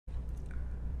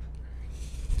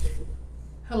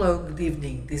Hello, good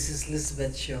evening. This is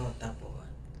Lisbeth Shio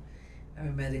Tapuan. I'm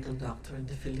a medical doctor in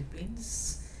the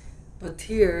Philippines, but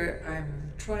here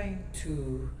I'm trying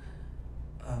to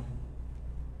um,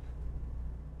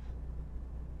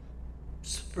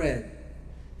 spread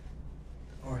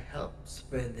or help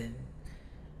spreading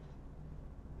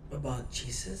about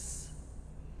Jesus,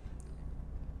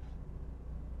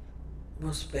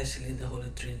 most especially the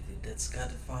Holy Trinity. That's God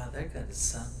the Father, God the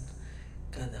Son,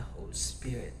 God the Holy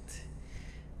Spirit.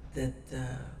 That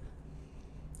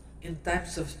in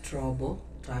times of trouble,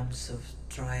 times of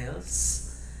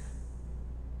trials,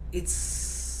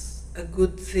 it's a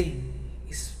good thing.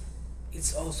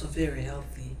 It's also very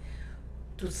healthy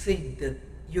to think that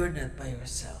you're not by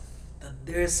yourself, that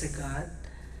there's a God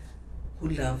who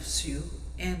loves you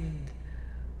and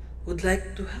would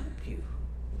like to help you,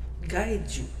 guide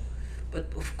you.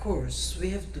 But of course,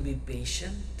 we have to be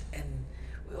patient and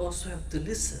we also have to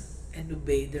listen and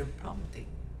obey their prompting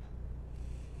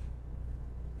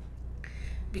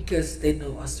because they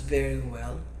know us very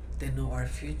well, they know our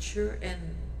future, and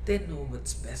they know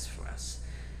what's best for us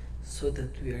so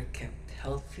that we are kept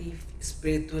healthy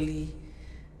spiritually,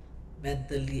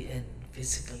 mentally, and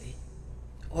physically.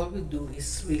 All we do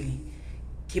is really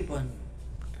keep on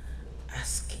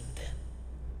asking them,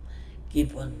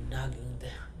 keep on nagging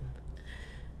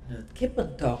them, keep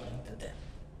on talking to them,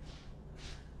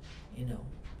 you know,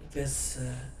 because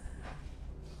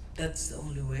that's the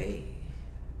only way,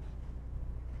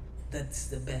 that's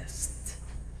the best.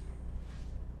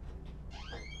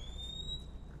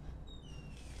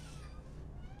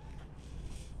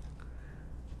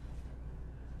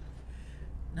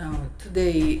 Now,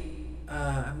 today,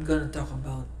 I'm going to talk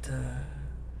about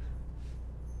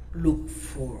Luke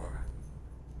 4.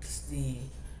 It's the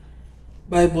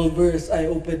Bible verse I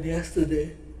opened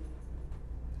yesterday.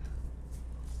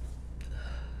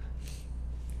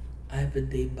 I have a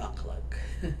day backlog.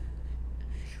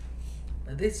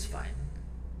 But it's fine,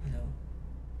 you know.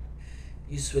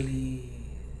 Usually,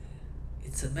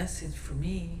 it's a message for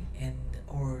me, and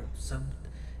or it's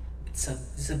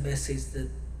a message that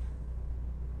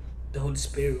the Holy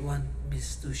Spirit wants me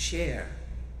to share.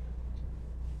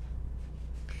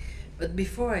 But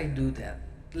before I do that,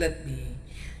 let me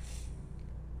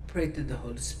pray to the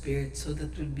Holy Spirit so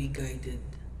that we'll be guided.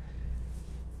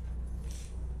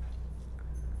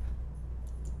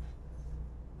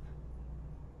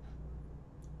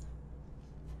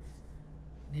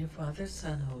 Dear Father,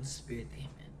 Son, Holy Spirit, Amen.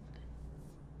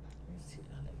 Let's see,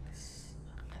 like this.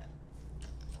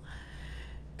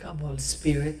 Come, Holy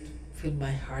Spirit, fill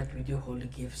my heart with your holy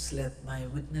gifts. Let my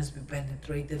witness be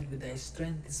penetrated with thy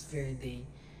strength this very day,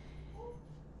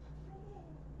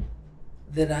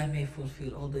 that I may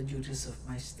fulfill all the duties of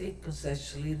my state,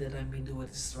 conscientiously, that I may do what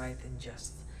is right and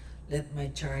just. Let my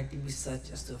charity be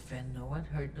such as to offend no one,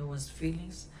 hurt no one's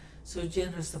feelings, so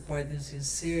generous to pardon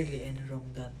sincerely any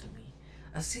wrong done to me.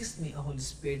 Assist me, O Holy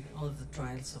Spirit, in all the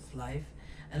trials of life.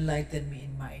 Enlighten me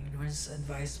in my ignorance,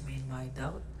 advise me in my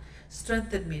doubt,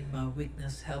 strengthen me in my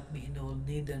weakness, help me in all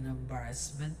need and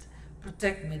embarrassment,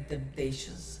 protect me in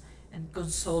temptations, and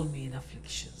console me in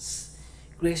afflictions.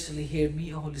 Graciously hear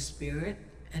me, O Holy Spirit,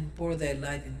 and pour thy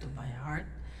light into my heart,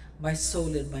 my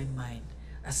soul, and my mind.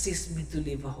 Assist me to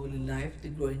live a holy life, to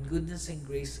grow in goodness and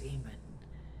grace. Amen.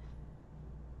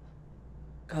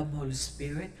 Come, Holy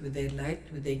Spirit, with thy light,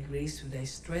 with thy grace, with thy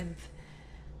strength,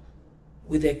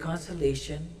 with thy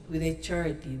consolation, with thy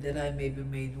charity, that I may be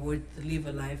made worthy to live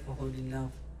a life of holy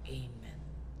love. Amen.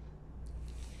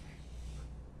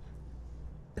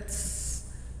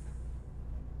 Let's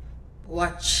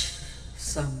watch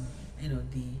some,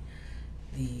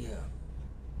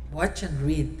 watch and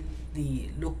read the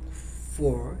Luke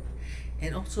 4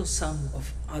 and also some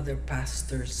of other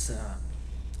pastors'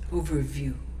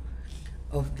 overview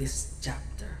of this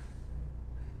chapter.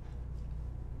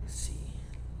 Let's see.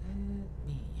 Let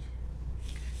me.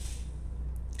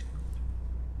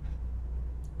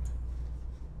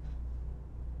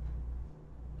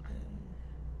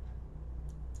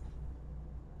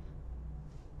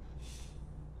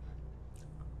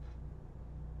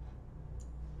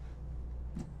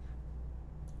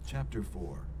 Chapter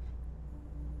 4.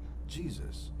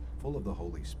 Jesus, full of the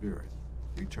Holy Spirit,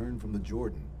 returned from the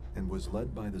Jordan and was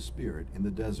led by the Spirit in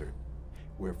the desert,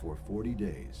 where for 40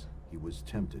 days he was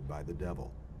tempted by the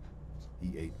devil.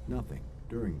 He ate nothing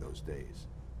during those days,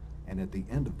 and at the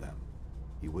end of them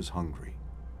he was hungry.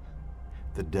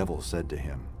 The devil said to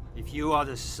him, "If you are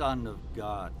the Son of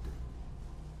God,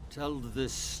 tell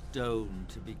this stone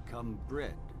to become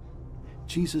bread."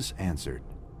 Jesus answered,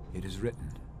 "It is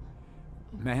written,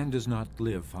 man does not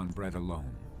live on bread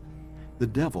alone." The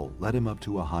devil led him up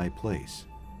to a high place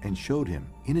and showed him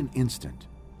in an instant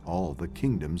all the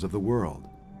kingdoms of the world.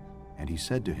 And he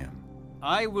said to him,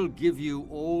 I will give you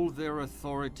all their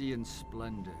authority and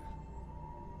splendor.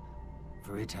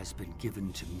 For it has been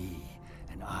given to me,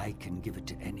 and I can give it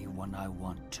to anyone I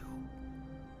want to.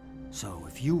 So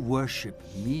if you worship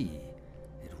me,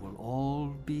 it will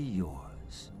all be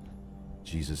yours.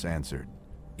 Jesus answered,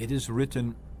 It is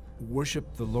written,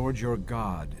 Worship the Lord your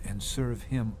God and serve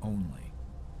him only.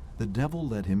 The devil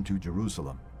led him to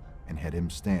Jerusalem and had him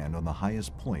stand on the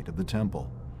highest point of the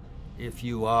temple. If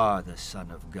you are the Son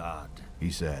of God,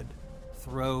 He said,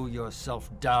 throw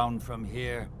yourself down from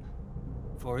here,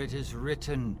 for it is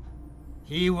written,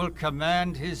 He will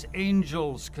command His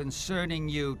angels concerning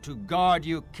you to guard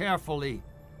you carefully.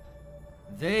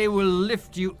 They will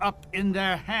lift you up in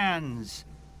their hands,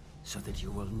 so that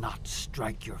you will not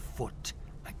strike your foot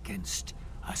against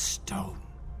a stone.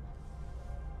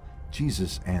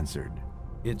 Jesus answered,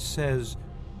 It says,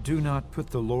 Do not put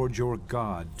the Lord your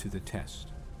God to the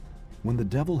test. When the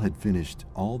devil had finished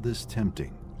all this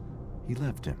tempting, he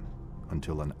left him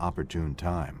until an opportune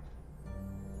time.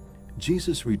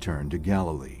 Jesus returned to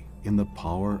Galilee in the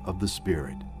power of the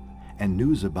Spirit, and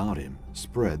news about him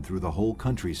spread through the whole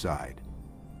countryside.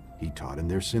 He taught in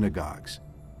their synagogues,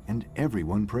 and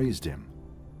everyone praised him.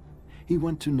 He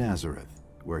went to Nazareth,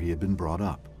 where he had been brought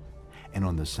up, and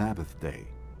on the Sabbath day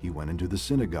he went into the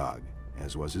synagogue,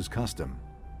 as was his custom,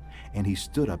 and he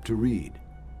stood up to read.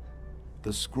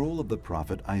 The scroll of the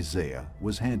prophet Isaiah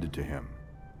was handed to him.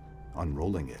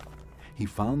 Unrolling it, he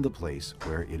found the place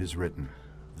where it is written,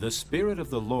 The Spirit of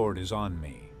the Lord is on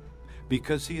me,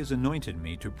 because he has anointed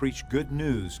me to preach good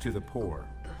news to the poor.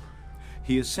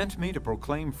 He has sent me to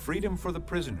proclaim freedom for the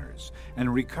prisoners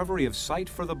and recovery of sight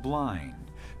for the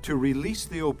blind, to release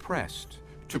the oppressed,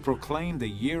 to proclaim the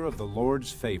year of the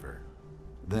Lord's favor.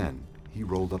 Then he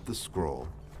rolled up the scroll,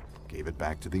 gave it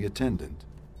back to the attendant,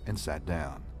 and sat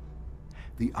down.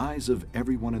 The eyes of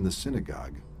everyone in the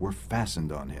synagogue were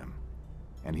fastened on him,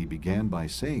 and he began by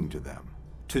saying to them,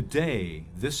 Today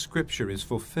this scripture is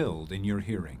fulfilled in your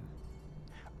hearing.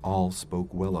 All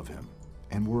spoke well of him,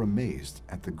 and were amazed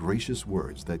at the gracious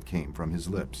words that came from his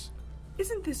lips.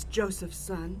 Isn't this Joseph's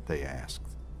son? They asked.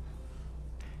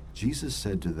 Jesus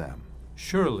said to them,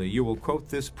 Surely you will quote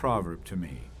this proverb to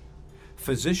me,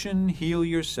 Physician, heal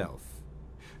yourself.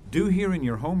 Do here in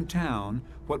your hometown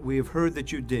what we have heard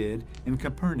that you did in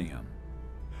Capernaum.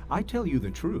 I tell you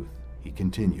the truth, he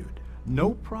continued.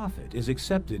 no prophet is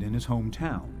accepted in his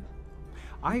hometown.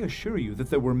 I assure you that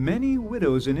there were many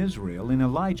widows in Israel in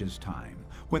Elijah's time,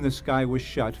 when the sky was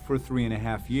shut for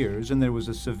 3.5 years and there was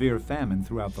a severe famine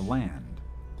throughout the land.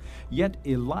 Yet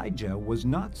Elijah was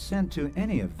not sent to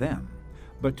any of them,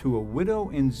 but to a widow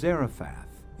in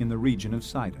Zarephath in the region of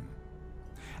Sidon.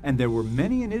 And there were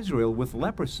many in Israel with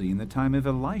leprosy in the time of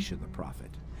Elisha the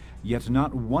prophet, yet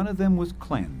not one of them was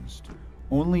cleansed,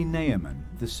 only Naaman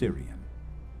the Syrian.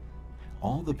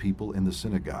 All the people in the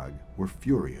synagogue were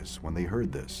furious when they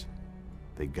heard this.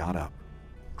 They got up,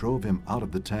 drove him out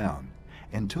of the town,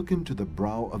 and took him to the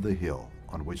brow of the hill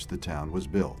on which the town was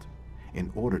built,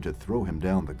 in order to throw him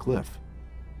down the cliff.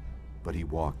 But he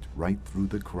walked right through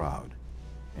the crowd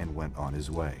and went on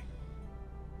his way.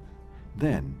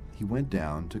 Then he went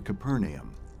down to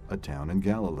Capernaum, a town in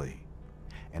Galilee,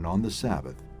 and on the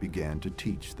Sabbath began to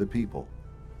teach the people.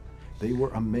 They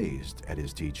were amazed at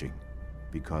his teaching,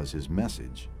 because his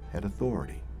message had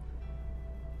authority.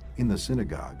 In the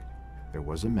synagogue, there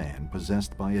was a man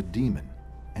possessed by a demon,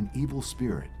 an evil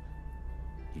spirit.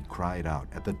 He cried out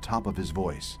at the top of his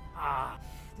voice, Ah,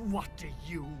 what do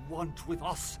you want with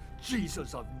us,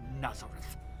 Jesus of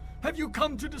Nazareth? Have you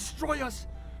come to destroy us?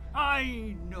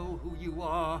 I know who you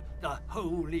are, the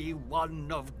Holy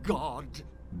One of God.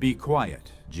 Be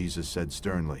quiet, Jesus said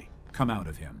sternly. come out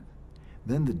of him.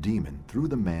 Then the demon threw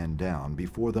the man down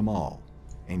before them all,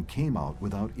 and came out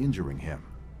without injuring him.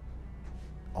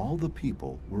 All the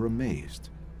people were amazed,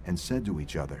 and said to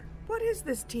each other, What is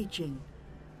this teaching?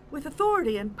 With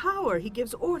authority and power he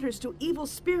gives orders to evil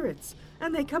spirits,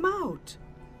 and they come out.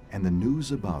 and the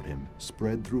news about him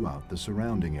spread throughout the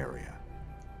surrounding area.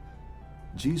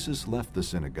 Jesus left the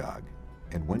synagogue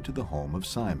and went to the home of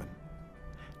Simon.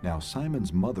 Now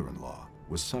Simon's mother-in-law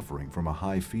was suffering from a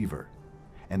high fever,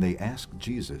 and they asked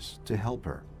Jesus to help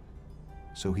her.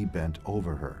 So he bent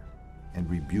over her and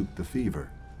rebuked the fever,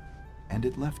 and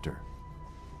it left her.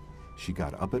 She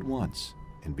got up at once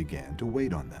and began to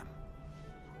wait on them.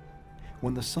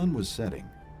 When the sun was setting,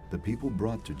 the people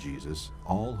brought to Jesus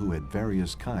all who had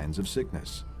various kinds of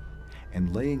sickness,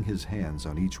 and laying his hands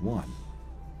on each one,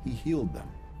 he healed them.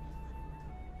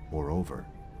 Moreover,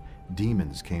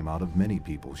 Demons came out of many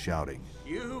people shouting,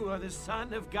 "You are the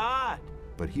Son of God."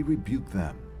 but he rebuked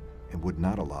them and would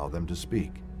not allow them to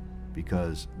speak,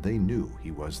 because they knew he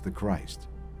was the Christ.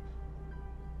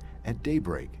 At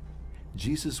daybreak,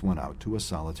 Jesus went out to a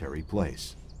solitary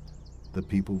place. The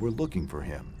people were looking for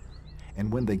him,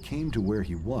 and when they came to where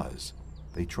he was,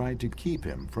 they tried to keep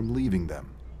him from leaving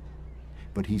them.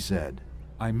 But he said,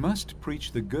 I must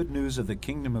preach the good news of the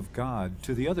kingdom of God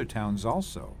to the other towns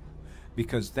also,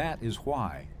 because that is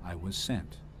why I was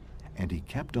sent. and he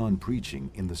kept on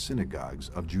preaching in the synagogues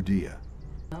of Judea.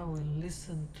 Now we'll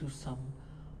listen to some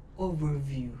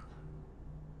overview.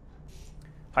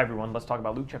 Hi everyone, let's talk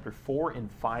about Luke chapter 4 in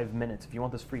 5 minutes. If you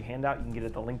want this free handout, you can get it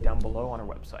at the link down below on our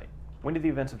website. When did the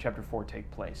events of chapter 4 take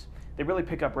place? They really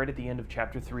pick up right at the end of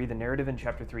chapter 3. The narrative in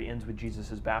chapter 3 ends with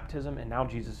Jesus' baptism, and now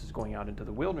Jesus is going out into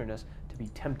the wilderness to be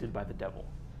tempted by the devil.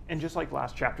 And just like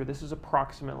last chapter, this is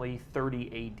approximately 30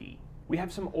 AD. We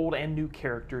have some old and new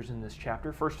characters in this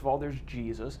chapter. First of all, there's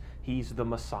Jesus. He's the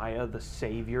Messiah, the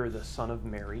Savior, the Son of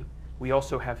Mary. We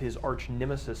also have his arch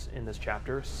nemesis in this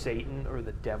chapter, Satan, or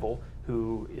the devil,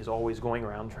 who is always going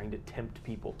around trying to tempt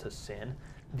people to sin.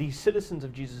 The citizens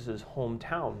of Jesus'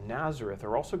 hometown, Nazareth,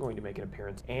 are also going to make an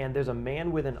appearance, and there's a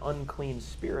man with an unclean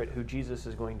spirit who Jesus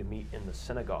is going to meet in the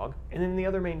synagogue. And then the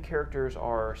other main characters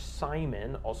are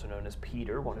Simon, also known as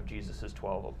Peter, one of Jesus'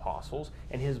 12 apostles,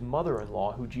 and his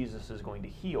mother-in-law, who Jesus is going to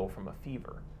heal from a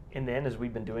fever. And then, as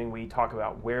we've been doing, we talk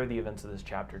about where the events of this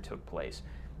chapter took place.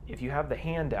 If you have the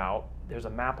handout, there's a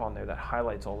map on there that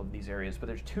highlights all of these areas, but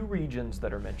there's two regions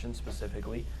that are mentioned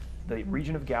specifically: the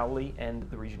region of Galilee and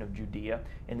the region of Judea,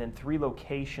 and then three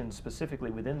locations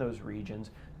specifically within those regions.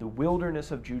 The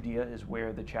wilderness of Judea is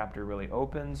where the chapter really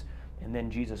opens, and then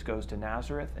Jesus goes to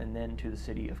Nazareth and then to the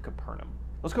city of Capernaum.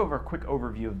 Let's go over a quick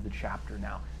overview of the chapter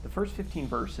now. The first 15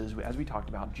 verses, as we talked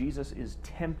about, Jesus is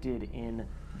tempted in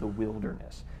the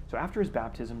wilderness. So after his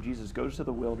baptism, Jesus goes to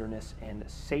the wilderness and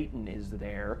Satan is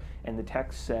there, and the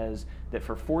text says that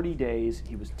for 40 days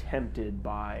he was tempted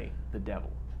by the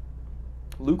devil.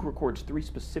 Luke records three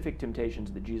specific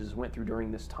temptations that Jesus went through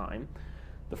during this time.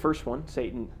 The first one,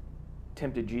 Satan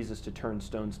tempted Jesus to turn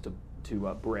stones to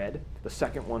bread. The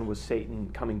second one was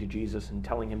Satan coming to Jesus and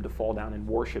telling him to fall down and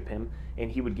worship him, and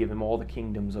he would give him all the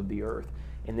kingdoms of the earth.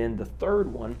 And then the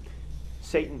third one,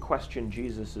 Satan questioned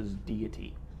Jesus'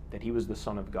 deity, that he was the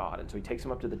Son of God. And so he takes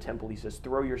him up to the temple. He says,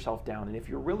 throw yourself down, and if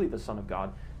you're really the Son of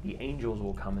God, the angels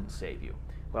will come and save you.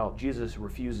 Well, Jesus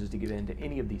refuses to give in to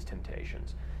any of these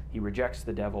temptations. He rejects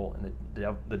the devil, and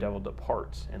the devil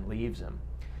departs and leaves him.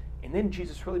 And then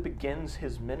Jesus really begins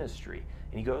his ministry,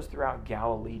 and he goes throughout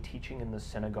Galilee, teaching in the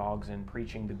synagogues and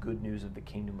preaching the good news of the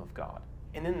kingdom of God.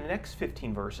 And then the next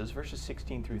 15 verses, verses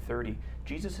 16 through 30,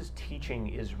 Jesus' teaching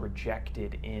is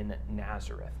rejected in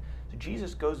Nazareth. So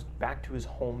Jesus goes back to his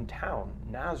hometown,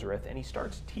 Nazareth, and he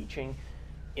starts teaching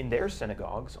in their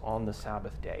synagogues on the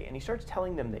Sabbath day. And he starts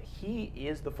telling them that he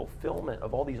is the fulfillment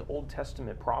of all these Old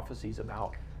Testament prophecies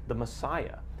about the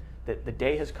Messiah, that the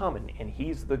day has come and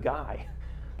he's the guy.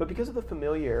 But because of the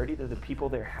familiarity that the people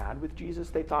there had with Jesus,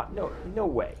 they thought, no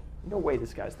way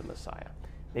this guy's the Messiah.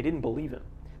 They didn't believe him.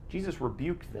 Jesus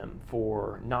rebuked them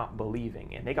for not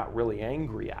believing, and they got really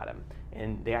angry at him,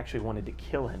 and they actually wanted to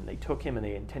kill him. They took him and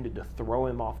they intended to throw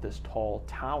him off this tall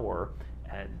tower,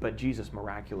 but Jesus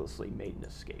miraculously made an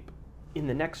escape. In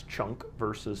the next chunk,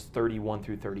 verses 31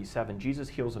 through 37, Jesus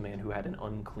heals a man who had an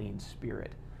unclean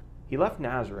spirit. He left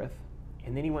Nazareth,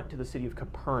 and then he went to the city of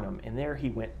Capernaum, and there he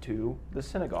went to the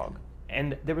synagogue.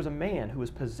 And there was a man who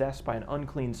was possessed by an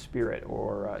unclean spirit,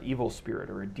 or evil spirit,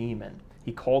 or a demon.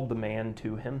 He called the man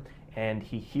to him, and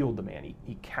he healed the man.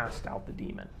 He cast out the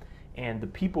demon. And the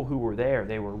people who were there,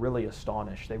 they were really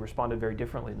astonished. They responded very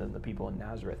differently than the people in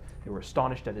Nazareth. They were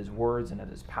astonished at his words and at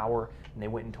his power, and they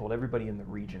went and told everybody in the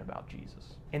region about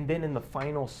Jesus. And then in the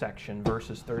final section,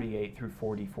 verses 38 through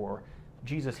 44,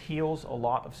 Jesus heals a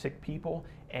lot of sick people,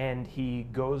 and he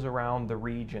goes around the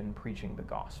region preaching the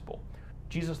gospel.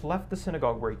 Jesus left the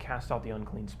synagogue where he cast out the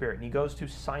unclean spirit, and he goes to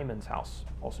Simon's house,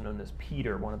 also known as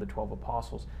Peter, one of the 12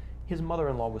 apostles. His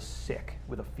mother-in-law was sick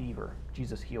with a fever.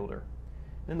 Jesus healed her.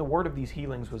 Then the word of these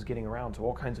healings was getting around, so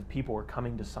all kinds of people were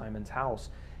coming to Simon's house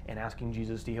and asking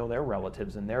Jesus to heal their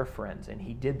relatives and their friends, and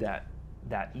he did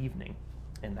that evening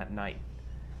and that night.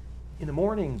 In the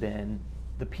morning then,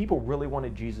 the people really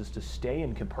wanted Jesus to stay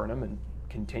in Capernaum and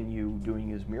continue doing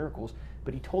his miracles,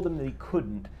 but he told them that he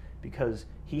couldn't because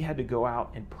he had to go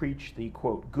out and preach the,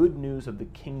 quote, good news of the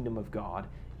kingdom of God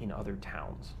in other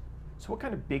towns. So what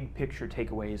kind of big picture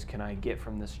takeaways can I get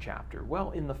from this chapter?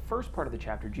 Well, in the first part of the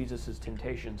chapter, Jesus'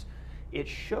 temptations, it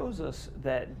shows us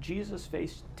that Jesus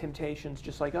faced temptations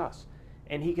just like us.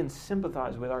 And he can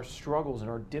sympathize with our struggles and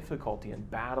our difficulty in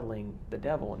battling the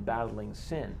devil and battling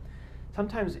sin.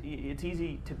 Sometimes it's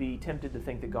easy to be tempted to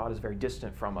think that God is very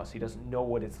distant from us. He doesn't know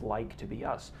what it's like to be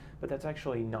us. But that's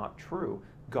actually not true.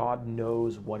 God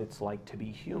knows what it's like to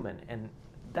be human. And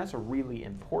that's a really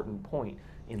important point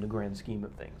in the grand scheme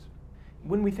of things.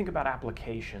 When we think about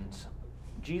applications,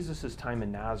 Jesus' time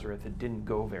in Nazareth, it didn't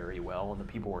go very well, and the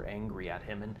people were angry at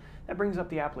him. And that brings up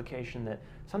the application that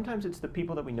sometimes it's the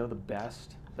people that we know the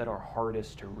best that are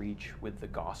hardest to reach with the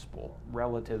gospel.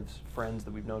 Relatives, friends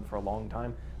that we've known for a long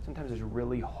time, sometimes it's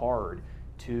really hard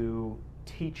to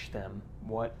teach them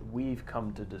what we've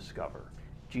come to discover.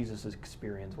 Jesus'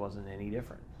 experience wasn't any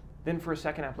different. Then for a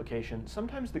second application,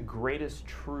 sometimes the greatest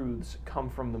truths come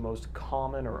from the most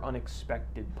common or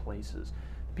unexpected places.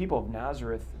 The people of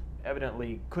Nazareth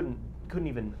evidently couldn't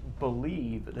even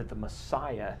believe that the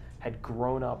Messiah had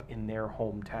grown up in their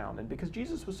hometown. And because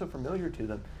Jesus was so familiar to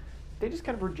them, they just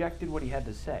kind of rejected what he had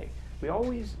to say. We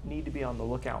always need to be on the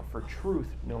lookout for truth,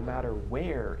 no matter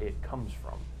where it comes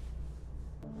from.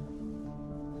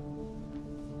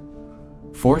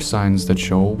 4 signs that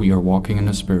show we are walking in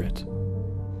the Spirit.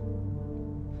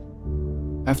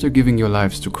 After giving your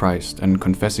lives to Christ and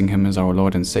confessing Him as our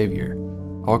Lord and Savior,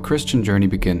 our Christian journey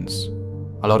begins.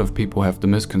 A lot of people have the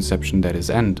misconception that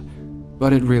it's end,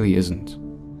 but it really isn't.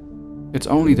 It's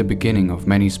only the beginning of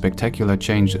many spectacular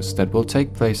changes that will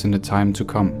take place in the time to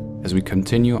come as we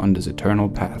continue on this eternal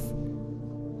path.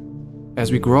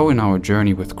 As we grow in our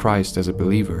journey with Christ as a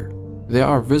believer, there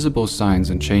are visible signs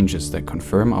and changes that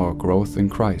confirm our growth in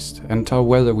Christ and tell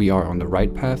whether we are on the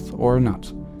right path or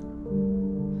not.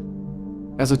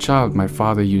 As a child, my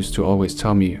father used to always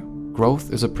tell me,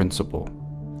 growth is a principle.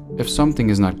 If something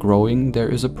is not growing, there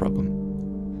is a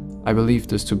problem. I believe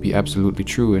this to be absolutely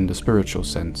true in the spiritual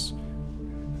sense.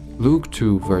 Luke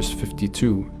 2 verse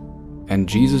 52, "And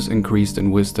Jesus increased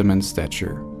in wisdom and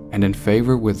stature, and in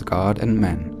favor with God and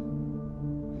men."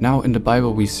 Now in the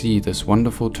Bible we see this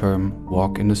wonderful term,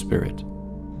 walk in the Spirit.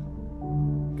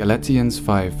 Galatians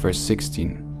 5 verse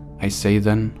 16, "I say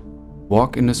then,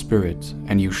 walk in the Spirit,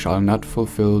 and you shall not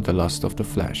fulfill the lust of the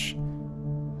flesh."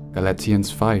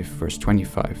 Galatians 5 verse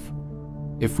 25,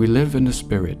 "If we live in the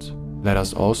Spirit, let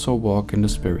us also walk in the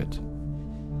Spirit."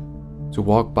 To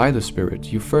walk by the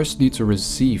Spirit, you first need to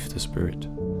receive the Spirit.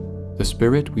 The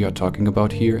Spirit we are talking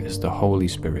about here is the Holy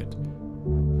Spirit.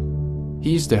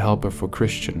 He is the helper for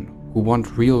Christians who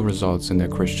want real results in their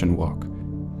Christian walk.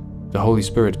 The Holy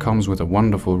Spirit comes with a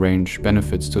wonderful range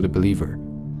benefits to the believer.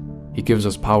 He gives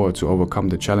us power to overcome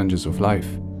the challenges of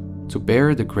life, to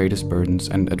bear the greatest burdens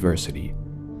and adversity.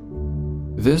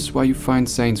 This is why you find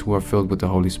saints who are filled with the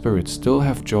Holy Spirit still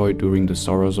have joy during the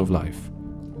sorrows of life.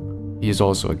 He is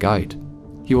also a guide.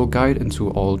 He will guide into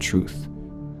all truth.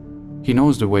 He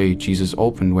knows the way Jesus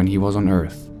opened when he was on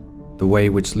earth, the way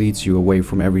which leads you away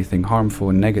from everything harmful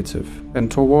and negative,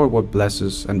 and toward what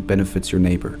blesses and benefits your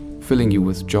neighbor, filling you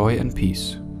with joy and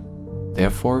peace.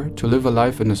 Therefore, to live a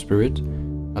life in the Spirit,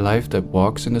 a life that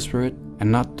walks in the Spirit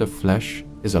and not the flesh,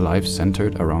 is a life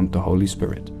centered around the Holy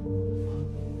Spirit.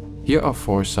 Here are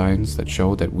 4 signs that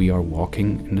show that we are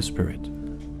walking in the Spirit.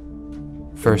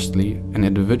 Firstly, an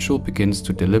individual begins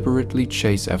to deliberately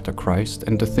chase after Christ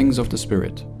and the things of the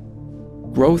Spirit.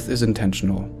 Growth is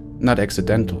intentional, not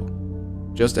accidental.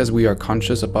 Just as we are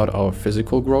conscious about our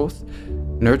physical growth,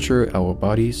 nurture our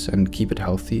bodies and keep it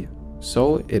healthy,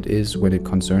 so it is when it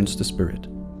concerns the Spirit.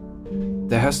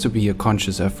 There has to be a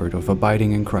conscious effort of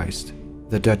abiding in Christ,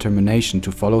 the determination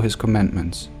to follow His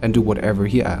commandments and do whatever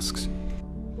He asks.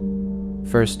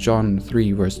 1 John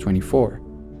 3 verse 24,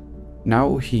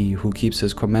 "Now he who keeps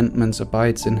His commandments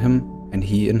abides in Him, and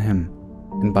He in him.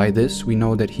 And by this we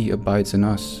know that He abides in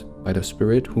us, by the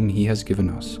Spirit whom He has given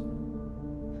us."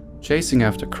 Chasing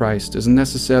after Christ isn't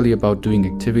necessarily about doing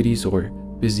activities or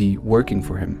busy working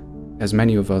for Him, as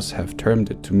many of us have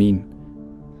termed it to mean.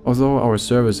 Although our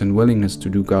service and willingness to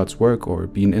do God's work or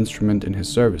be an instrument in His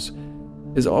service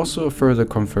is also a further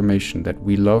confirmation that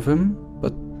we love Him,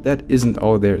 but that isn't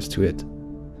all there is to it.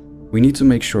 We need to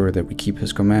make sure that we keep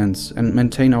His commands and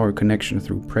maintain our connection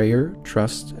through prayer,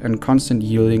 trust, and constant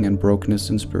yielding and brokenness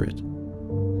in spirit.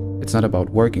 It's not about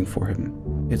working for Him,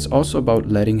 it's also about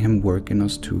letting Him work in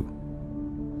us too.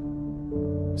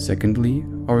 Secondly,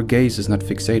 our gaze is not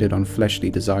fixated on fleshly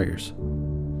desires.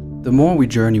 The more we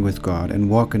journey with God and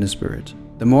walk in the Spirit,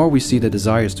 the more we see the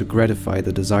desires to gratify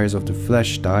the desires of the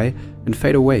flesh die and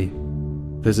fade away.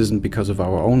 This isn't because of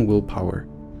our own willpower,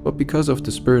 but because of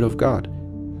the Spirit of God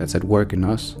that's at work in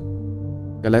us.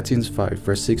 Galatians 5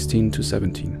 verse 16 to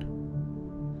 17.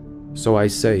 "So I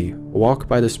say, walk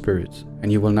by the Spirit,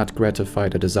 and you will not gratify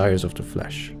the desires of the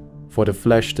flesh. For the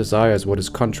flesh desires what is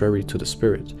contrary to the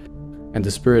spirit, and the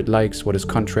spirit likes what is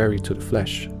contrary to the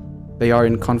flesh. They are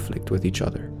in conflict with each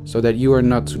other, so that you are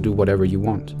not to do whatever you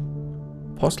want.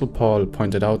 Apostle Paul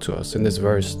pointed out to us in this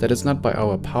verse that it's not by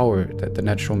our power that the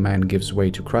natural man gives way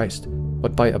to Christ,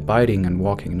 but by abiding and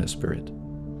walking in the Spirit.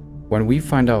 When we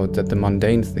find out that the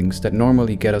mundane things that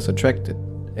normally get us attracted,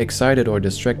 excited or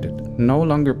distracted no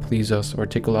longer please us or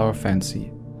tickle our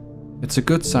fancy, it's a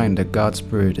good sign that God's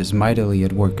Spirit is mightily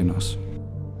at work in us.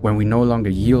 When we no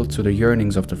longer yield to the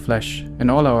yearnings of the flesh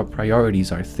and all our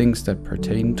priorities are things that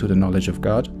pertain to the knowledge of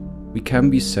God, we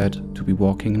can be said to be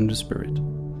walking in the Spirit.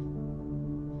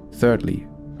 Thirdly,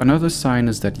 another sign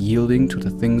is that yielding to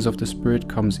the things of the Spirit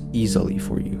comes easily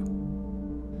for you.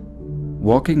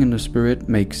 Walking in the Spirit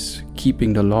makes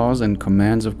keeping the laws and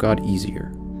commands of God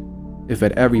easier. If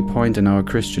at every point in our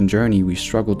Christian journey we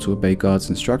struggle to obey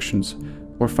God's instructions,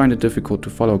 or find it difficult to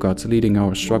follow God's leading,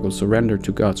 our struggle surrender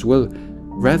to God's will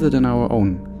rather than our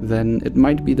own, then it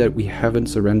might be that we haven't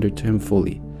surrendered to Him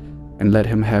fully and let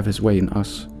Him have His way in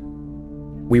us.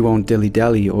 We won't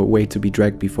dilly-dally or wait to be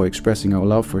dragged before expressing our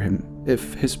love for Him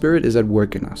if His Spirit is at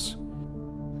work in us.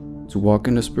 To walk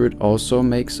in the Spirit also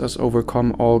makes us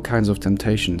overcome all kinds of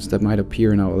temptations that might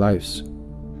appear in our lives,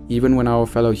 even when our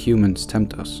fellow humans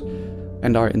tempt us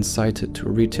and are incited to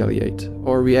retaliate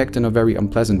or react in a very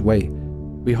unpleasant way.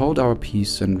 We hold our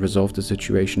peace and resolve the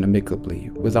situation amicably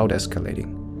without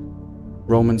escalating.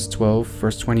 Romans 12,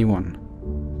 verse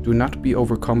 21. Do not be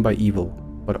overcome by evil,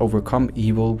 but overcome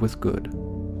evil with good.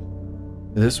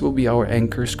 This will be our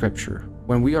anchor scripture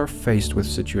when we are faced with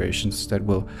situations that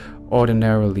will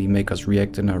ordinarily make us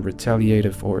react in a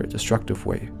retaliative or destructive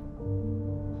way.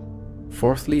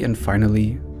 Fourthly and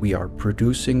finally, we are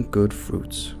producing good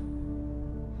fruits.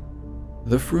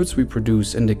 The fruits we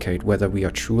produce indicate whether we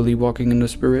are truly walking in the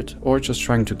Spirit or just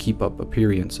trying to keep up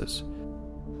appearances.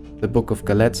 The book of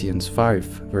Galatians 5,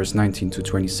 verse 19 to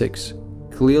 26,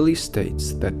 clearly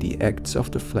states that the acts of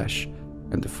the flesh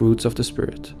and the fruits of the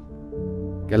Spirit.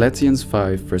 Galatians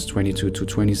 5, verse 22 to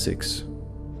 26.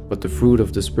 But the fruit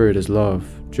of the Spirit is love,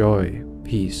 joy,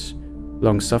 peace,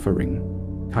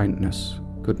 long-suffering, kindness,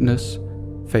 goodness,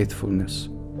 faithfulness.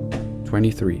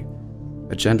 23.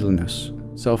 A gentleness,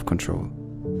 self-control.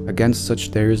 Against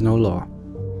such there is no law.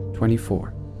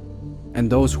 24. And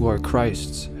those who are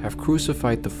Christ's have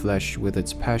crucified the flesh with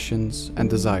its passions and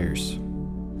desires.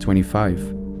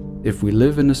 25. If we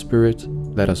live in the Spirit,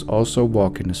 let us also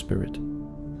walk in the Spirit.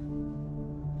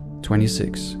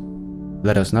 26.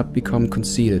 Let us not become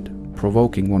conceited,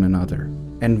 provoking one another,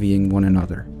 envying one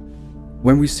another.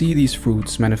 When we see these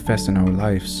fruits manifest in our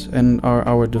lives and are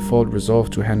our default resolve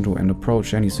to handle and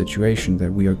approach any situation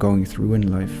that we are going through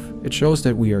in life, it shows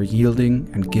that we are yielding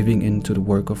and giving in to the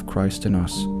work of Christ in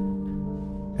us.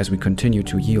 As we continue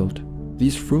to yield,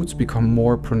 these fruits become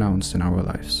more pronounced in our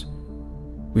lives.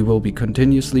 We will be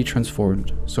continuously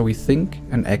transformed, so we think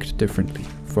and act differently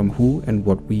from who and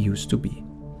what we used to be.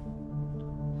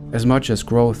 As much as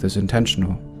growth is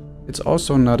intentional, it's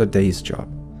also not a day's job.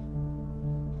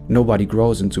 Nobody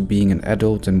grows into being an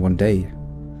adult in one day.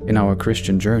 In our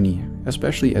Christian journey,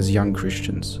 especially as young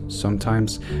Christians,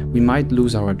 sometimes we might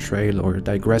lose our trail or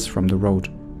digress from the road.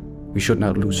 We should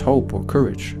not lose hope or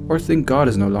courage, or think God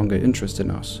is no longer interested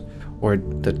in us, or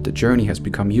that the journey has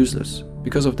become useless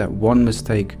because of that one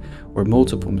mistake or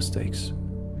multiple mistakes.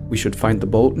 We should find the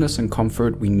boldness and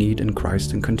comfort we need in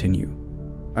Christ and continue.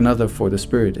 Another for the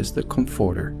Spirit is the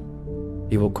Comforter.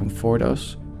 He will comfort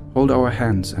us, hold our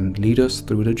hands, and lead us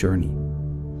through the journey.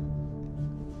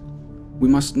 We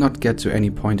must not get to any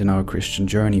point in our Christian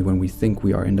journey when we think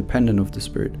we are independent of the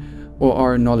Spirit or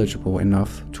are knowledgeable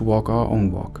enough to walk our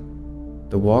own walk.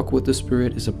 The walk with the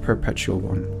Spirit is a perpetual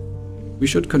one. We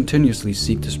should continuously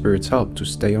seek the Spirit's help to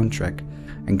stay on track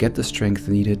and get the strength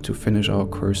needed to finish our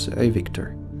course a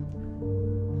victor.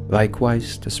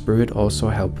 Likewise, the Spirit also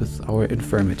helpeth our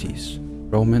infirmities.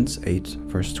 Romans 8,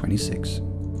 verse 26.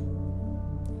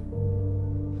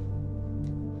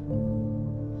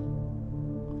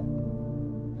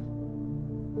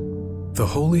 The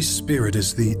Holy Spirit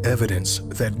is the evidence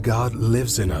that God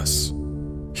lives in us.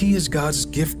 He is God's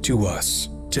gift to us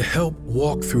to help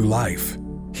walk through life.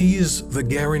 He is the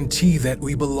guarantee that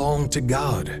we belong to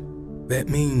God. That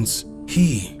means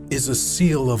He is a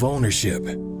seal of ownership.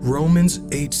 Romans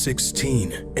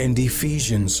 8:16 and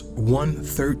Ephesians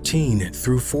 1:13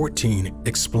 through 14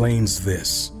 explains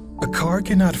this. A car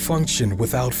cannot function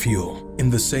without fuel. In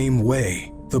the same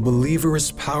way, the believer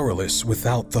is powerless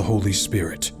without the Holy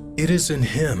Spirit. It is in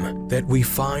Him that we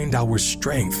find our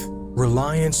strength.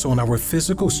 Reliance on our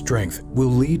physical strength will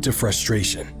lead to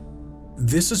frustration.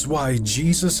 This is why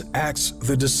Jesus asked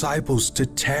the disciples to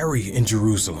tarry in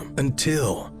Jerusalem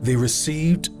until they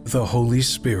received the Holy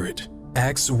Spirit.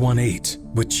 Acts 1:8,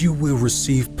 but you will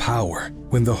receive power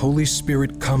when the Holy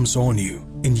Spirit comes on you,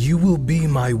 and you will be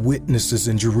my witnesses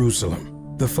in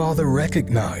Jerusalem. The Father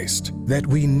recognized that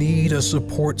we need a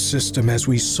support system as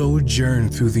we sojourn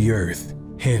through the earth.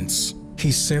 Hence,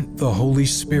 He sent the Holy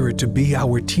Spirit to be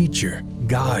our teacher,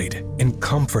 guide, and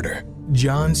comforter.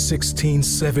 John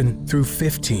 16:7 through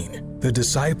 15. The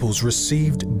disciples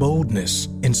received boldness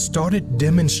and started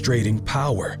demonstrating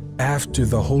power after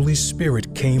the Holy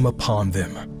Spirit came upon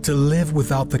them. To live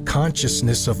without the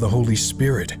consciousness of the Holy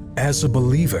Spirit as a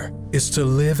believer is to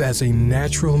live as a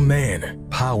natural man,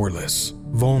 powerless,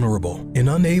 vulnerable, and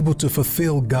unable to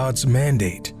fulfill God's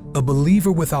mandate. A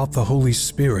believer without the Holy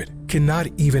Spirit cannot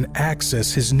even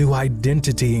access his new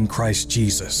identity in Christ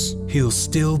Jesus. He'll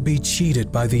still be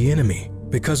cheated by the enemy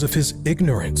because of his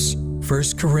ignorance.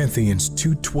 1 Corinthians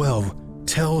 2:12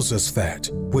 tells us that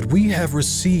what we have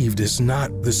received is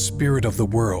not the spirit of the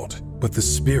world, but the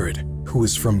Spirit who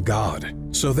is from God,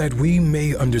 so that we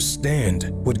may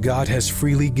understand what God has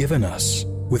freely given us.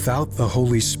 Without the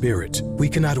Holy Spirit, we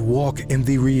cannot walk in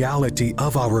the reality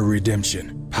of our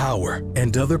redemption, power,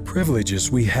 and other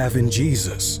privileges we have in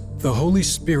Jesus. The Holy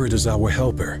Spirit is our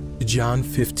helper. John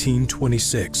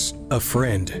 15:26, a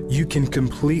friend you can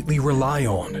completely rely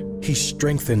on. He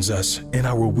strengthens us in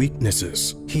our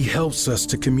weaknesses. He helps us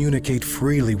to communicate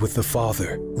freely with the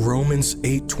Father. Romans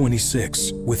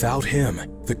 8:26, without Him,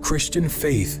 the Christian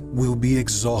faith will be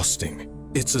exhausting.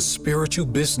 It's a spiritual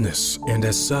business, and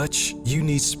as such, you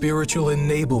need spiritual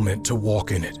enablement to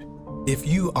walk in it. If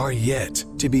you are yet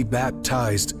to be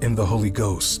baptized in the Holy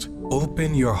Ghost,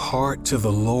 open your heart to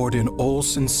the Lord in all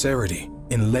sincerity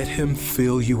and let Him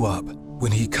fill you up.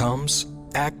 When He comes,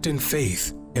 act in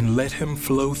faith and let Him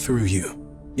flow through you.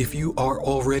 If you are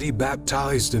already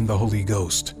baptized in the Holy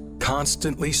Ghost,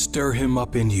 constantly stir Him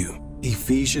up in you.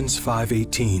 Ephesians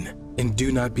 5:18, and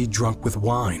do not be drunk with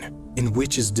wine, in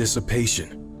which is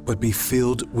dissipation, but be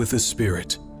filled with the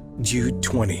Spirit. Jude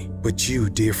 20, but you,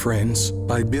 dear friends,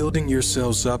 by building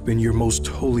yourselves up in your most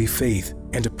holy faith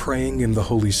and praying in the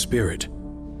Holy Spirit.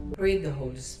 Pray the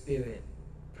Holy Spirit.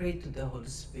 Pray to the Holy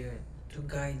Spirit to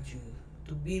guide you,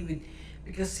 to be with,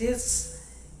 because he's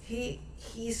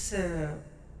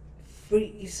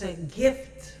a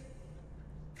gift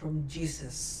from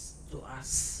Jesus to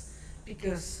us.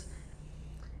 Because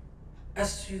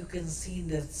as you can see in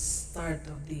the start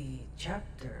of the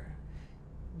chapter,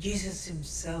 Jesus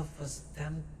himself was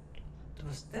tempted.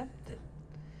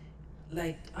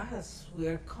 Like us, we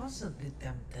are constantly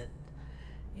tempted,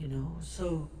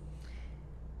 So,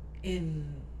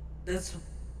 that's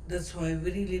why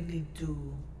we really need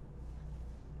to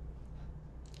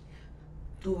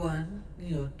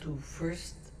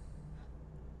first,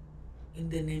 in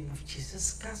the name of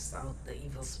Jesus, cast out the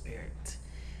evil spirit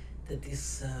that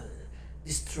is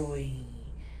destroying,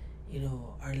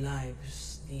 our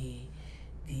lives, the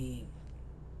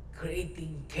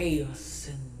creating chaos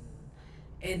and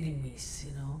enemies,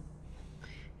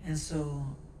 And so,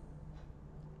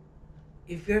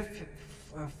 if we're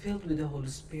filled with the Holy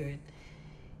Spirit,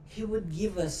 He would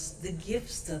give us the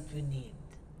gifts that we need.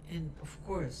 And of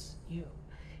course,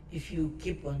 if you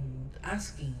keep on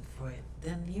asking for it,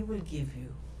 then He will give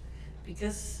you.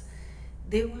 Because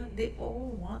they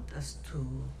all want us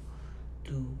to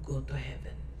go to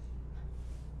heaven.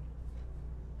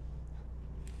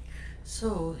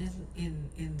 So in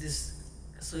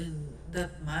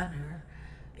that manner,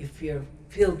 if we are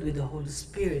filled with the Holy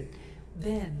Spirit,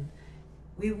 then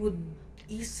we would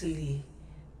easily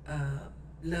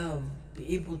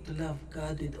be able to love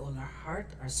God with all our heart,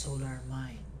 our soul, our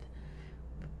mind.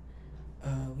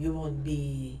 We won't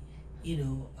be,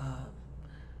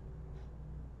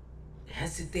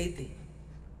 hesitating,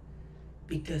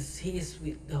 because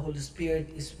the Holy Spirit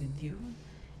is with you,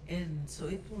 and so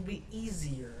it will be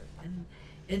easier,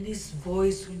 and His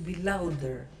voice will be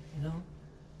louder.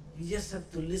 You just have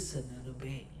to listen and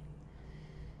obey,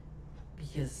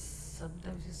 because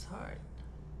sometimes it's hard.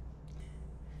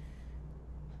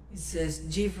 It says,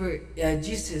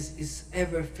 Jesus is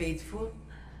ever faithful,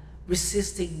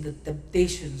 resisting the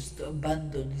temptations to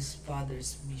abandon His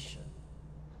Father's mission.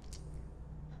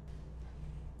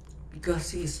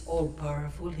 Because He is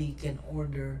all-powerful, He can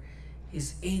order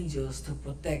His angels to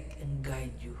protect and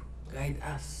guide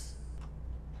us.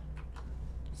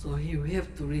 So here we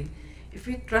have to if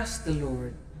we trust the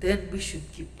Lord, then we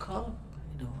should keep calm,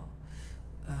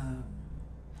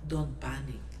 don't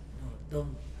panic,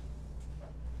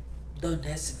 don't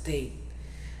hesitate,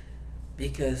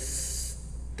 because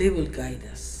they will guide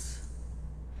us.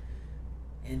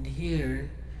 And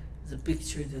here, the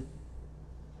picture that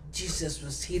Jesus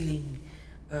was healing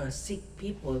sick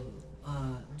people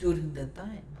during that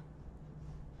time.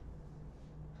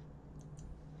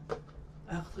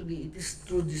 Actually, it is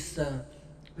through this,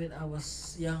 when I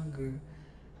was younger,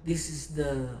 this is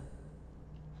the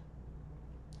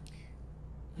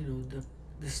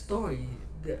story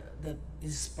that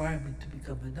inspired me to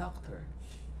become a doctor.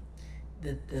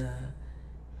 That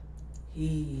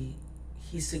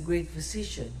he's a great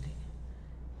physician.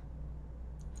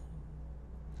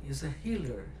 He's a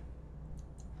healer.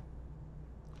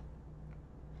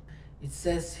 It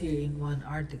says here in one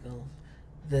article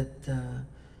that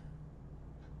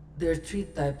there are three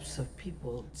types of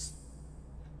people,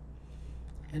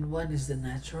 and one is the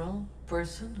natural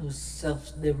person who's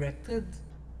self-directed.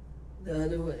 The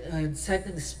other one, and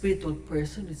second, the spiritual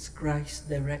person, it's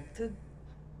Christ-directed.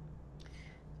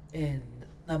 And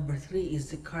number three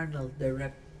is the carnal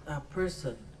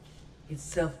person, it's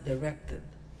self-directed.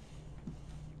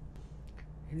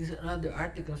 And this another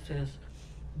article says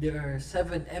there are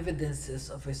 7 evidences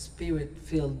of a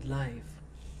spirit-filled life.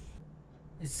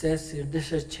 It says here,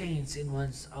 there's a change in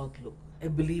one's outlook. A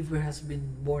believer has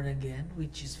been born again,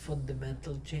 which is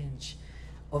fundamental change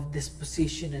of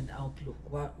disposition and outlook.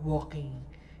 Walking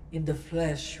in the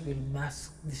flesh will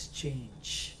mask this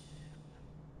change.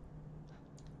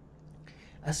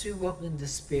 As we walk in the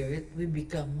Spirit, we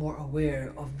become more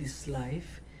aware of this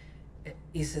life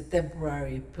is a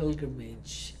temporary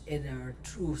pilgrimage and our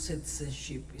true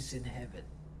citizenship is in heaven.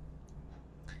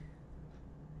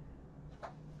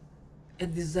 A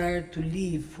desire to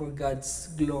live for God's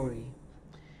glory.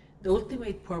 The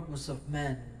ultimate purpose of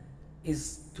man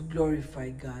is to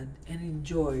glorify God and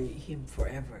enjoy Him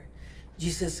forever.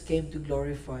 Jesus came to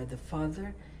glorify the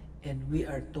Father, and we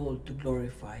are told to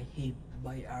glorify Him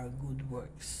by our good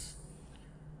works.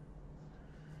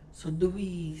 So do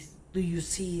you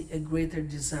see a greater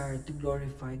desire to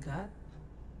glorify God?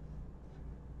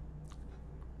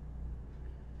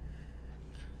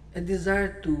 A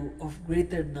desire of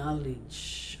greater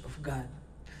knowledge of God.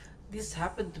 This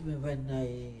happened to me when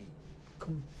I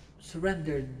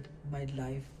surrendered my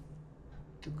life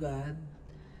to God.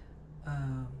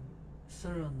 It's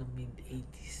around the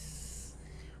mid-80s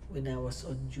when I was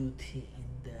on duty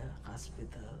in the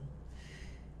hospital.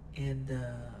 And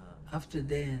after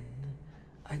then,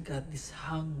 I got this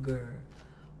hunger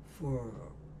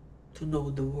to know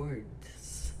the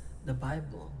words, the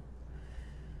Bible.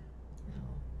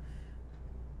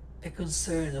 A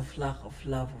concern of lack of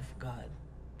love of God,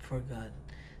 for God.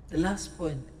 The last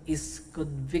point is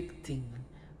convicting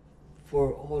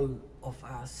for all of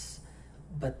us,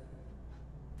 but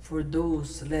for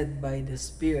those led by the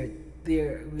Spirit,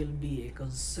 there will be a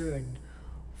concern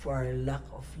for our lack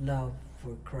of love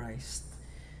for Christ.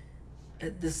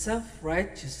 The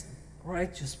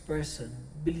self-righteous person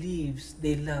believes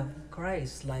they love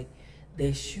Christ like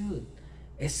they should.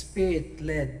 A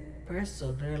Spirit-led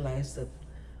person realizes that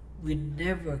we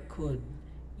never could,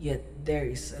 yet there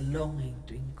is a longing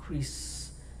to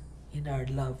increase in our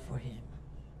love for Him.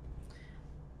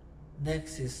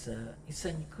 Next is it's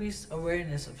an increased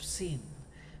awareness of sin.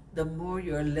 The more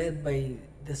you are led by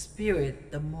the Spirit,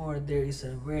 the more there is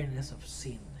an awareness of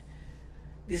sin.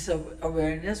 This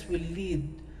awareness will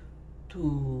lead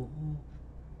to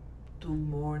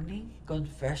mourning,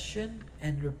 confession,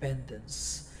 and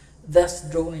repentance, thus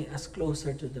drawing us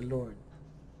closer to the Lord.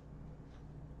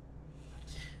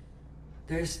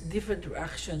 There's different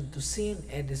reaction to sin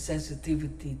and the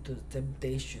sensitivity to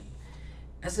temptation.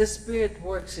 As the Spirit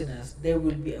works in us, there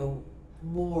will be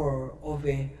more of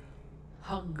a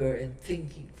hunger and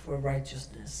thinking for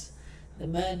righteousness. The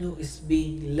man who is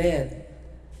being led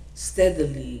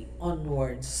steadily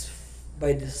onwards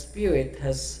by the Spirit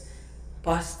has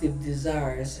positive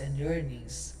desires and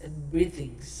yearnings and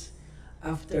breathings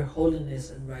after holiness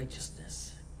and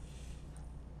righteousness.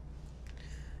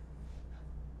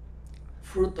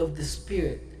 Fruit of the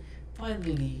Spirit.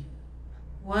 Finally,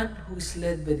 one who is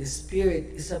led by the Spirit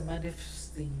is a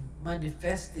manifesting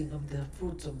of the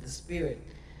fruits of the Spirit.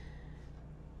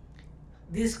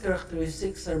 These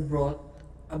characteristics are brought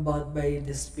about by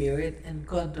the Spirit and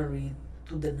contrary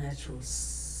to the natural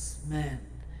man.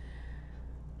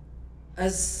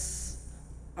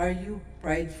 Are you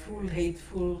prideful,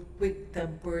 hateful,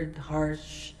 quick-tempered,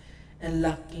 harsh, and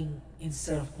lacking in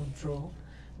self-control?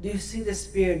 Do you see the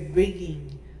Spirit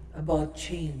bringing about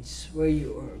change where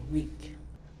you are weak?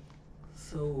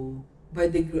 So, by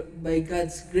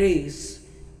God's grace,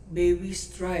 may we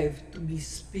strive to be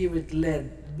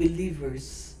Spirit-led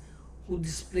believers who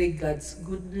display God's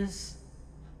goodness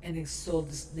and exalt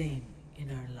His name in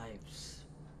our lives.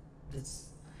 Let's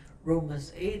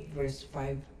Romans 8, verse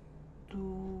 5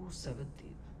 to 17.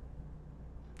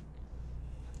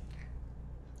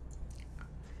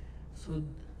 So,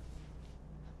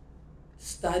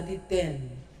 study 10,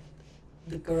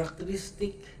 the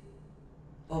characteristic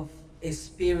of a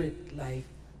spirit life,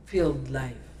 filled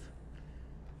life.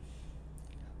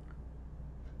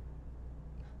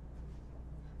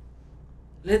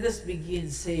 Let us begin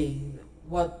saying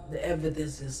what the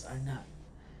evidences are not.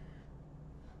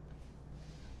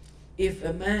 If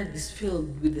a man is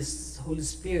filled with the Holy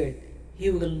Spirit, he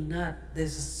will not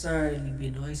necessarily be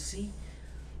noisy,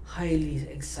 highly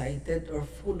excited, or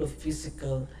full of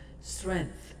physical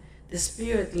strength. The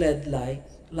Spirit-led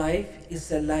life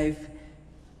is a life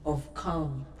of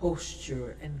calm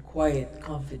posture and quiet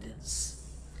confidence.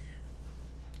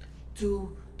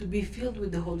 To be filled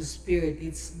with the Holy Spirit,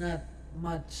 it is not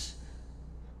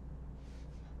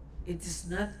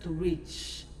to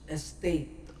reach a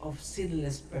state of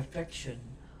sinless perfection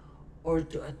or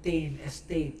to attain a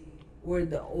state where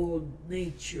the old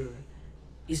nature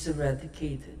is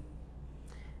eradicated.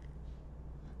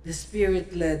 The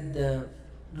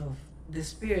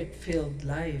Spirit-filled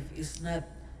life is not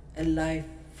a life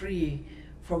free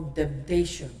from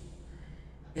temptation.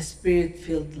 A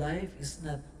Spirit-filled life is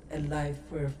not a life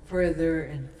where further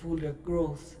and fuller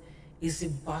growth is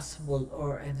impossible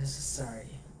or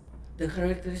unnecessary. The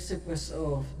characteristics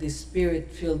of the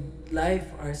Spirit-filled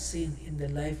life are seen in the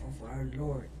life of our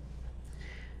Lord.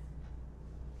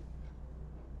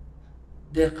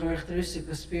 The characteristics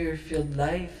of Spirit-filled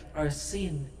life are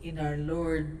seen in our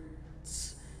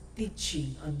Lord's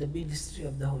teaching on the ministry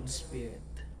of the Holy Spirit.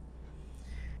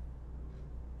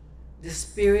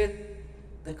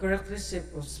 The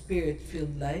characteristics of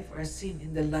Spirit-filled life are seen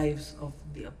in the lives of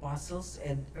the apostles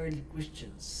and early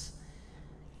Christians.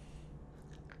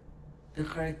 The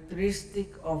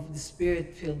characteristics of the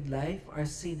Spirit-filled life are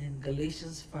seen in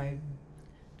Galatians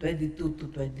 5:22 to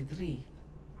 23.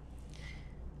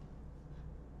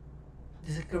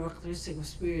 The characteristics of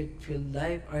Spirit-filled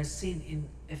life are seen in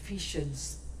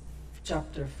Ephesians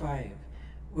chapter 5,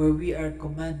 where we are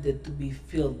commanded to be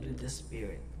filled with the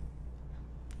Spirit.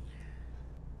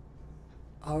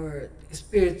 Our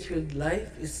Spirit-filled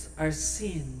life are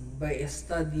seen by a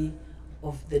study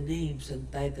of the names and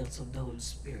titles of the Holy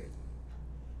Spirit.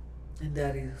 And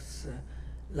that is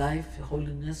life,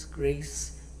 holiness,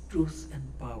 grace, truth, and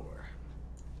power.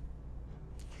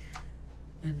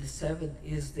 And the seventh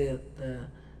is that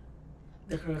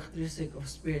the characteristics of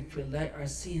Spirit-filled life are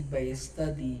seen by a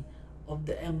study of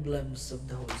the emblems of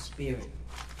the Holy Spirit.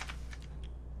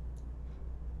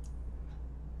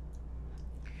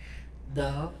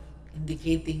 Dove,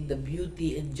 indicating the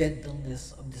beauty and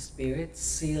gentleness of the Spirit.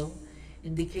 Seal,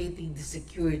 indicating the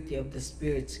security of the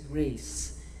Spirit's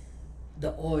grace.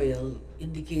 The oil,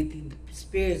 indicating the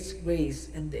Spirit's grace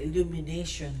and the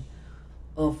illumination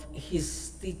of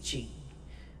His teaching.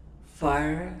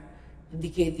 Fire,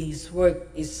 indicating His work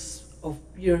is of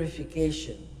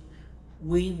purification.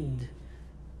 Wind,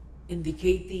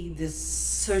 indicating the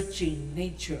searching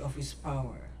nature of His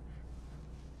power.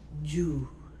 Dew,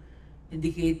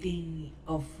 indicating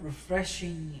of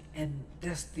refreshing and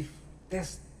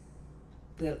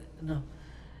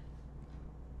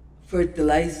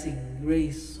fertilizing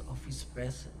grace of His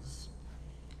presence.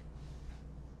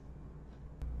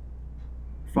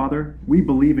 Father, we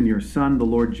believe in your Son, the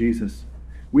Lord Jesus.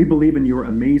 We believe in your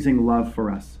amazing love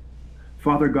for us.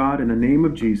 Father God, in the name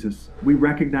of Jesus, we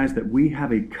recognize that we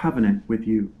have a covenant with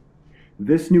you.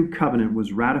 This new covenant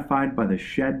was ratified by the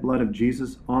shed blood of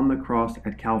Jesus on the cross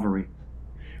at Calvary.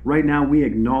 Right now, we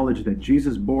acknowledge that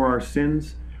Jesus bore our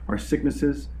sins, our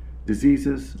sicknesses,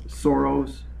 diseases,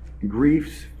 sorrows,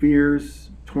 griefs, fears,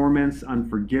 torments,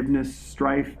 unforgiveness,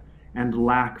 strife, and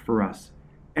lack for us.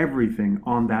 Everything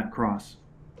on that cross.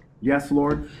 Yes,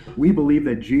 Lord, we believe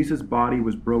that Jesus' body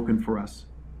was broken for us.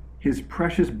 His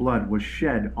precious blood was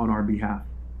shed on our behalf.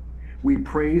 We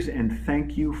praise and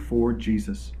thank you for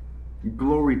Jesus.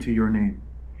 Glory to your name.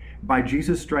 By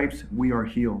Jesus' stripes, we are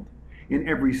healed. In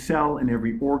every cell, in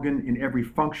every organ, in every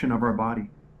function of our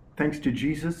body. Thanks to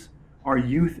Jesus, our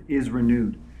youth is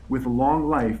renewed. With long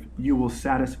life, you will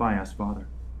satisfy us, Father.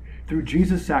 Through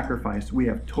Jesus' sacrifice, we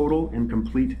have total and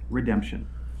complete redemption.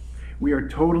 We are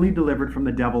totally delivered from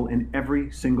the devil in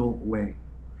every single way.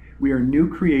 We are new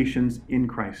creations in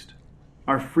Christ.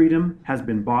 Our freedom has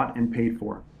been bought and paid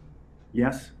for.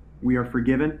 Yes, we are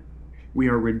forgiven. We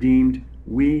are redeemed.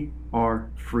 We are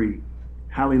free.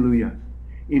 Hallelujah.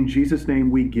 In Jesus'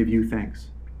 name, we give you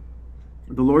thanks.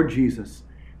 The Lord Jesus,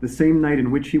 the same night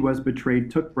in which he was betrayed,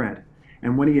 took bread,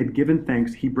 and when he had given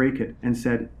thanks, he brake it and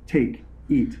said, "Take,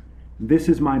 eat. This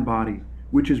is my body,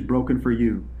 which is broken for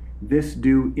you. This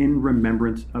do in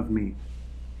remembrance of me.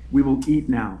 We will eat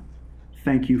now.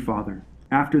 Thank you, Father.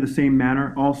 After the same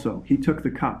manner also he took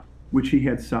the cup which he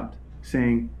had supped,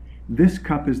 saying, This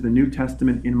cup is the New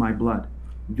Testament in my blood.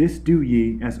 This do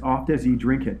ye, as oft as ye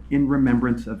drink it, in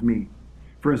remembrance of me.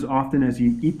 For as often as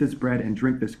ye eat this bread and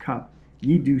drink this cup,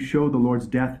 ye do show the Lord's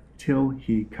death till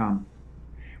he come.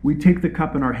 We take the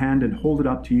cup in our hand and hold it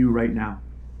up to you right now.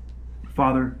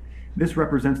 Father, this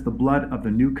represents the blood of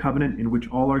the new covenant in which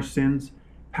all our sins,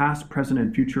 past, present,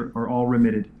 and future, are all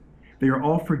remitted. They are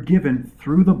all forgiven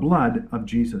through the blood of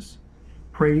Jesus.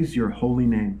 Praise your holy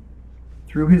name.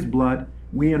 Through his blood,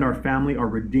 we and our family are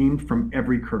redeemed from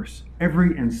every curse,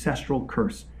 every ancestral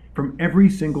curse, from every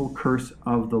single curse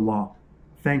of the law.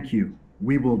 Thank you.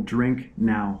 We will drink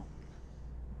now.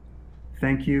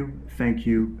 Thank you, thank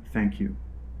you, thank you.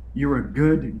 You're a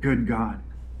good, good God.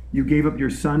 You gave up your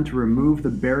Son to remove the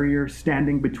barrier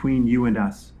standing between you and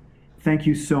us. Thank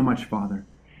you so much, Father.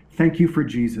 Thank you for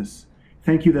Jesus.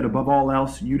 Thank you that above all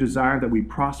else, you desire that we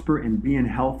prosper and be in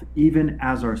health, even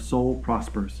as our soul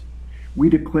prospers. We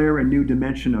declare a new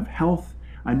dimension of health,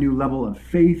 a new level of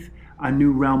faith, a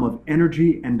new realm of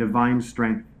energy and divine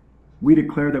strength. We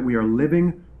declare that we are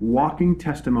living, walking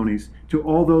testimonies to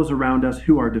all those around us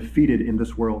who are defeated in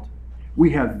this world.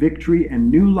 We have victory and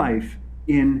new life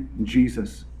in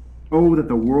Jesus. Oh, that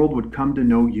the world would come to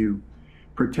know you.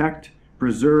 Protect,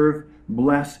 preserve,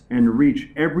 bless, and reach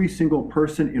every single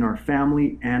person in our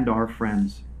family and our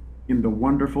friends. In the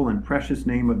wonderful and precious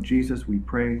name of Jesus we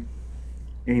pray.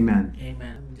 Amen.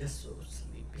 Amen. I'm just so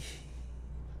sleepy.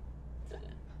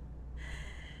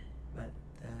 But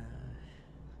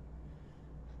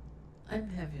I'm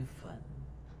having fun,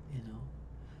 you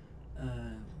know,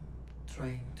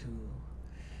 trying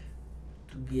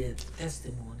to be a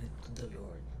testimony to the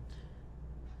Lord.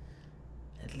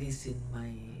 At least in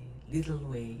my little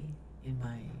way, in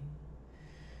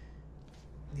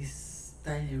this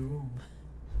tiny room,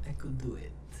 I could do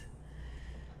it.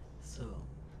 So,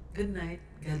 good night.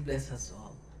 God bless us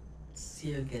all. See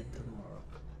you again tomorrow.